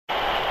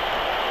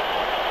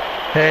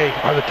Hey,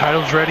 are the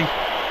titles ready?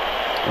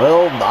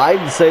 Well,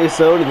 I'd say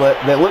so.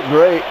 They look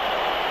great.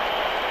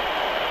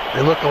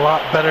 They look a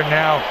lot better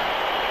now.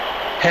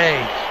 Hey,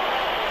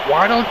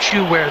 why don't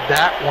you wear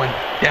that one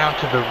down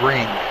to the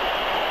ring?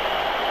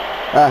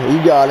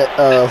 You got it.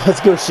 Let's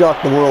go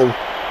shock the world.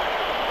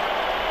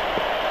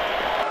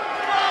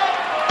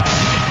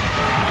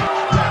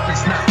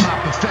 Rapping's not my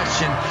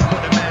profession, but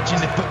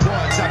imagine if it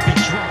was. I'd be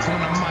drunk on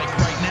a mic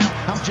right now.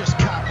 I'm just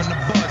copping the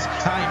buzz.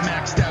 I ain't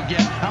maxed out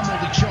yet. I'm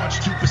only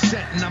charged 2%,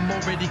 and I'm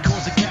already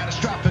causing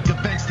catastrophic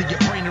events to your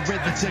brain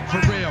arithmetic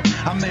for real.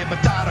 I'm made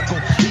methodical.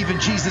 Even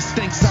Jesus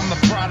thinks I'm the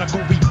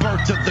prodigal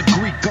rebirth of the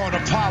Greek god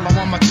Apollo.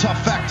 I'm a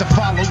tough act to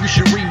follow. You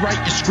should rewrite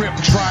your script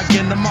and try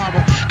again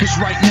tomorrow. Cause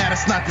right now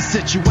that's not the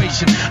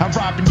situation. I'm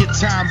robbing your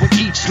time with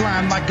each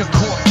line like a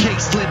court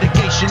case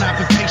litigation. I've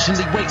been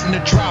patiently waiting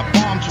to drop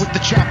bombs with the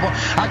chopper.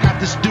 I got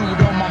this dude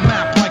on my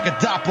map like a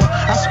Doppler.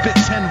 I spit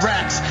 10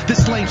 racks.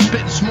 This lame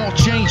spitting small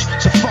change,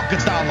 so fuck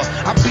 $1.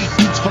 I beat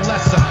dudes for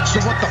lesser. So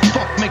what the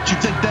fuck makes you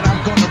think that I'm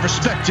gonna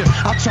respect you?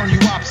 I'll turn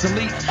you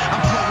obsolete.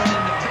 I'm flowing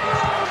in the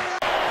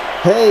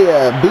Hey,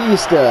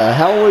 Beast,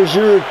 how was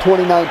your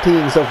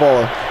 2019 so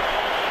far?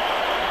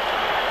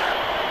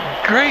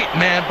 Great,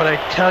 man, but I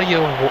tell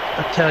you,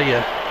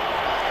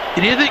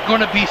 it isn't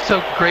going to be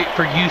so great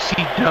for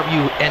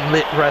UCW and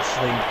Lit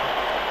Wrestling.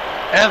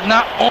 As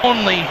not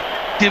only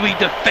did we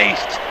deface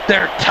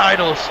their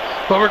titles,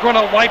 but we're going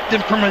to wipe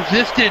them from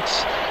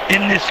existence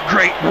in this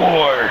great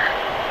war.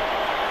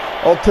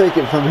 I'll take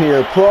it from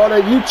here. Prada,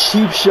 you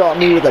cheap shot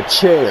me with a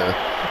chair.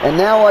 And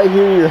now I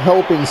hear you're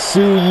helping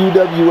sue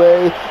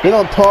UWA. Then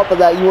on top of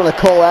that, you want to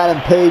call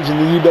Adam Page and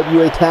the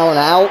UWA talent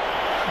out?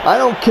 I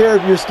don't care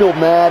if you're still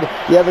mad,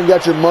 you haven't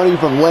got your money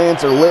from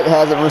Lance, or Lit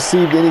hasn't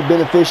received any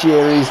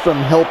beneficiaries from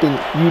helping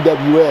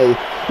UWA.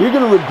 You're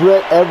going to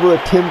regret ever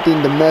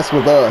attempting to mess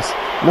with us.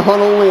 Not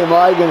only am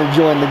I going to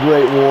join the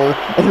Great War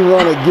and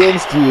run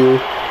against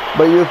you,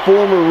 but your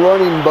former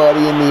running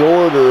buddy in the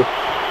Order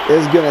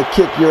is going to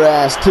kick your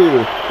ass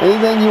too.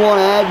 Anything you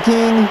want to add,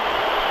 King?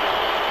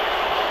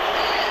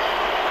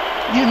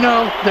 You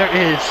know, there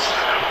is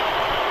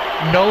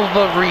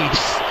Nova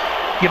Reese.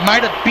 You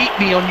might have beat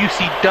me on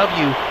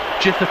UCW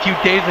just a few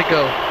days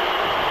ago,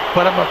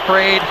 but I'm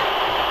afraid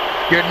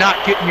you're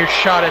not getting your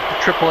shot at the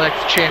Triple X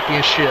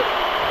Championship,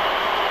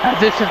 as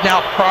this is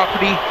now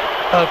property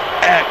of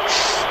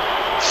XCW.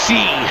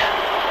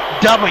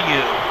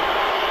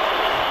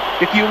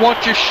 If you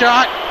want your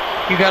shot,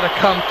 you gotta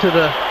come to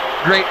the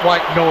Great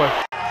White North.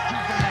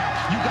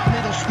 You got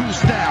middle school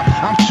style.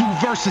 I'm too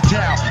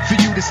versatile for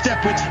you to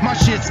step with. My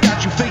shit's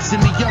got you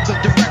facing the other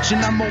direction.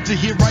 I'm over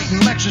here writing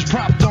lectures,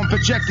 propped on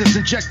projectors,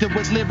 injected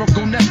with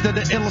lyrical nectar.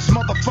 The illest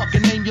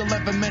motherfucking name you'll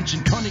ever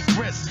mention, Connie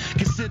Chris.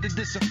 Consider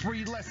this a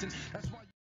free lesson. That's why